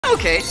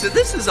Okay, so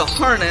this is a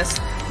harness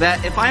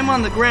that if I'm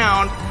on the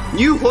ground,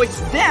 you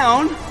hoist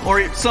down,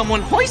 or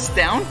someone hoists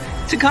down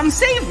to come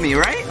save me,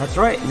 right? That's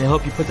right, and they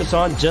help you put this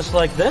on just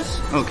like this.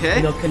 Okay.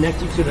 And they'll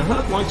connect you to the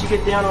hook once you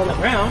get down on the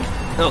ground.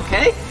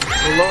 Okay.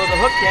 We'll lower the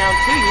hook down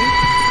to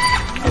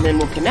you, and then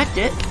we'll connect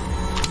it.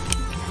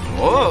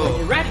 Whoa. When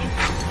you're ready,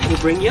 we'll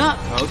bring you up.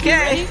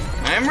 Okay,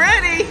 I'm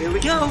ready. Here we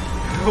go.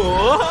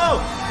 Whoa!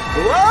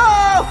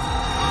 Whoa!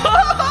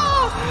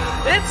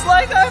 It's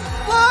like I'm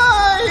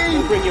flying!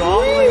 We'll bring you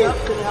all the way up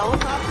to the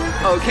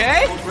helicopter.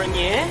 Okay. We'll bring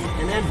you in,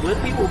 and then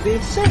Blippi will be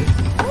safe.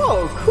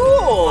 Oh,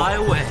 cool. Fly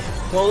away.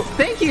 Well,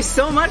 thank you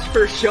so much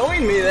for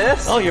showing me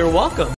this. Oh, you're welcome.